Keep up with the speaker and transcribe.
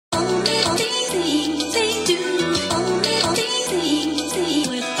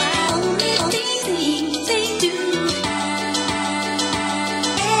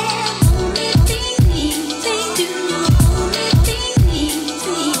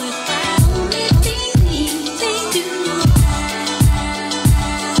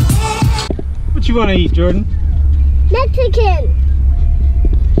you want to eat, Jordan? Mexican.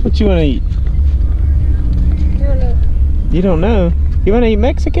 What you want to eat? Don't know. You don't know? You want to eat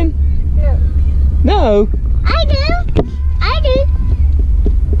Mexican? No. No? I do. I do.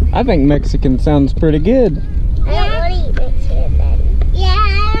 I think Mexican sounds pretty good. I don't want to eat Mexican, Daddy.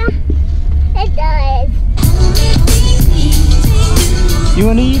 Yeah, it does. You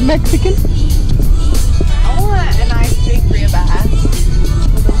want to eat Mexican? I want a nice big ribeye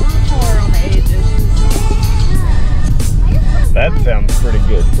with a little char on the edges. That sounds pretty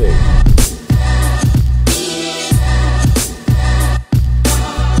good too.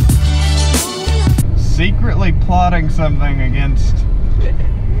 Secretly plotting something against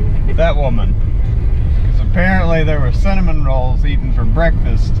that woman. Because apparently there were cinnamon rolls eaten for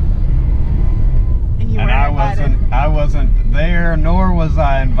breakfast. And I wasn't there, nor was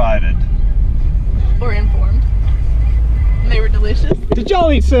I invited. Or informed. And they were delicious. Did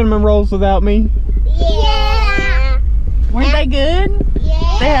y'all eat cinnamon rolls without me? Yeah. Weren't they good?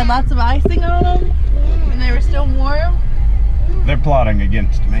 Yeah. They had lots of icing on them. Yeah. And they were still warm. They're plotting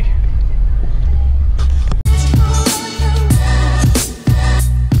against me.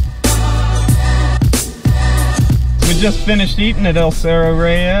 We just finished eating at El Cerro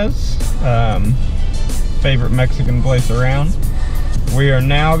Reyes, favorite Mexican place around. We are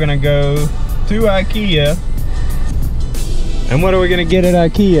now gonna go to IKEA. And what are we gonna get at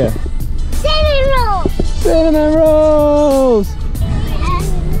IKEA? Cinnamon rolls. Cinnamon rolls!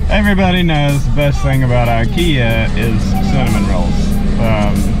 Everybody knows the best thing about IKEA is cinnamon rolls.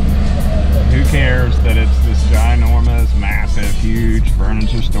 Who cares that it's this ginormous, massive, huge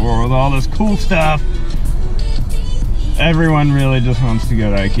furniture store with all this cool stuff? Everyone really just wants to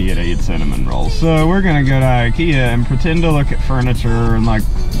go to IKEA to eat cinnamon rolls. So we're gonna go to IKEA and pretend to look at furniture and like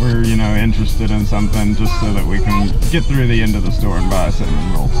we're, you know, interested in something just so that we can get through the end of the store and buy a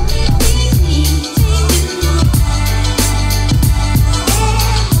cinnamon roll.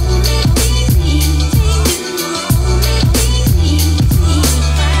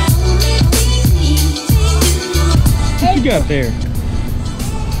 What you got there?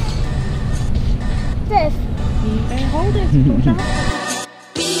 This. You better hold it.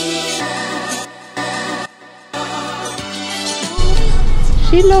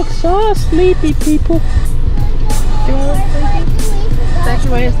 She looks so sleepy, people. Do I look sleepy? Is that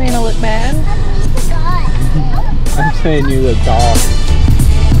your way of saying I look bad? I'm saying you look tall.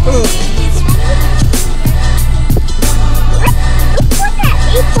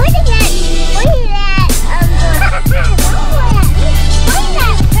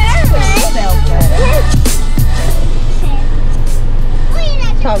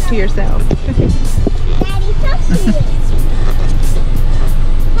 Talk to yourself.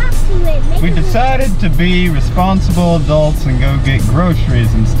 We decided to be responsible adults and go get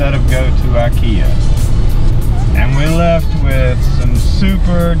groceries instead of go to IKEA. And we left with some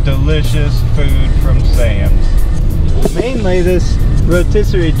super delicious food from Sam's. Mainly this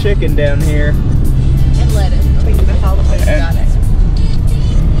rotisserie chicken down here. And lettuce. I think that's all the food we got it.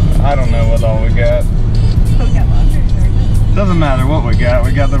 I don't know what all we got. We got lots. Doesn't matter what we got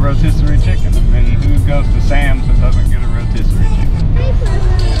the rotisserie chicken. I mean, who goes to Sam's and doesn't get a rotisserie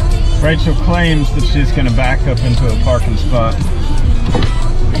chicken? Rachel claims that she's going to back up into a parking spot.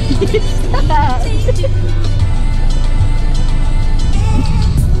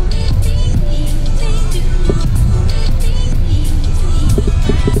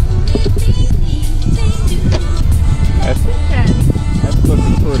 That's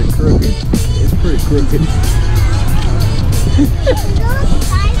looking pretty crooked. It's pretty crooked. It's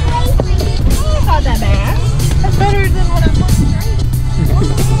not that bad. That's better than when I parked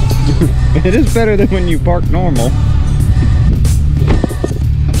straight. It is better than when you park normal.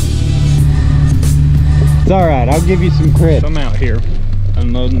 It's alright, I'll give you some credit. I'm out here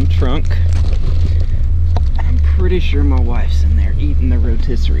unloading the trunk. I'm pretty sure my wife's in there eating the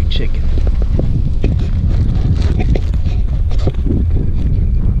rotisserie chicken.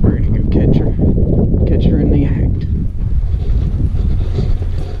 We're gonna go catch her. Catch her in the act.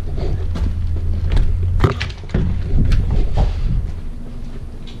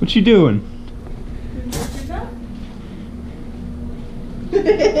 What you doing? I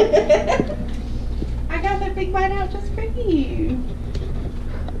got that big bite out just for you.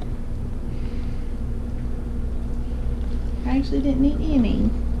 I actually didn't eat any.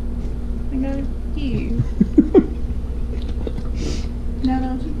 I got a few. Now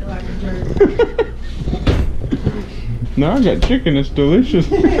don't you feel like a jerk? No, I got chicken. It's delicious.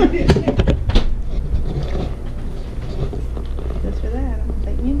 Just for that, I'm gonna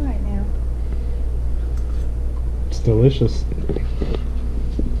take me a bite now. It's delicious.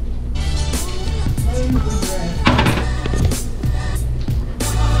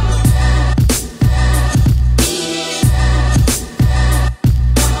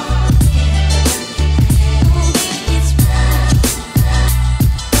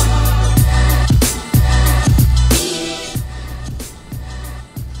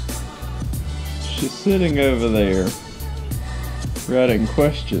 sitting over there writing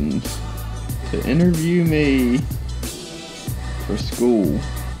questions to interview me for school.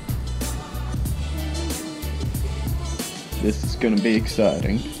 This is gonna be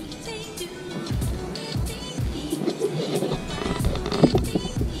exciting.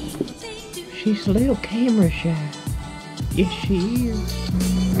 She's a little camera shy. Yes, she is.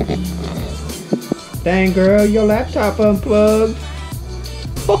 Dang, girl, your laptop unplugged.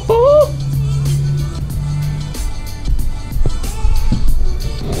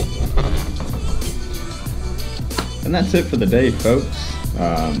 And that's it for the day, folks.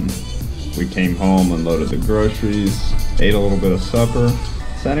 We came home, unloaded the groceries, ate a little bit of supper,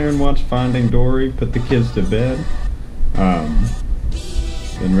 sat here and watched Finding Dory, put the kids to bed.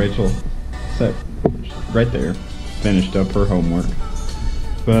 Then Rachel sat right there, finished up her homework.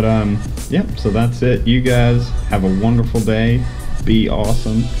 But yep, so that's it. You guys have a wonderful day, be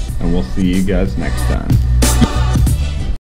awesome, and we'll see you guys next time.